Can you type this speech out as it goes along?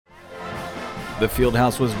The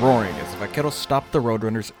Fieldhouse was roaring as the Vaqueros stopped the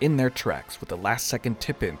Roadrunners in their tracks with a last-second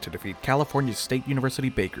tip-in to defeat California State University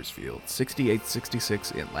Bakersfield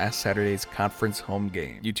 68-66 in last Saturday's conference home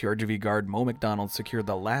game. UTRGV guard Mo McDonald secured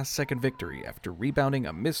the last-second victory after rebounding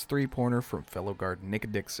a missed three-pointer from fellow guard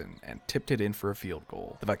Nick Dixon and tipped it in for a field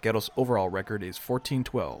goal. The Vaqueros' overall record is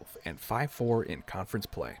 14-12 and 5-4 in conference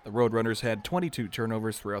play. The Roadrunners had 22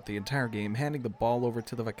 turnovers throughout the entire game, handing the ball over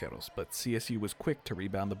to the Vaqueros, but CSU was quick to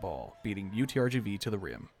rebound the ball, beating UTRGV to the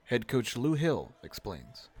rim. Head coach Lou Hill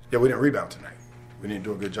explains. Yeah, we didn't rebound tonight. We didn't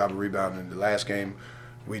do a good job of rebounding. The last game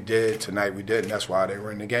we did, tonight we didn't. That's why they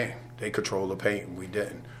were in the game. They controlled the paint and we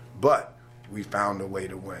didn't. But we found a way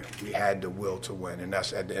to win. We had the will to win, and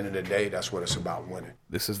that's at the end of the day, that's what it's about, winning.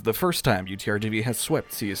 This is the first time UTRGV has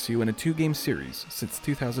swept CSU in a two-game series since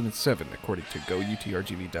 2007, according to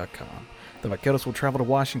GoUTRGV.com. The Vaqueros will travel to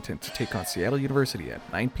Washington to take on Seattle University at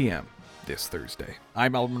 9 p.m. this Thursday.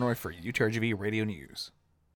 I'm Alvin Roy for UTRGV Radio News.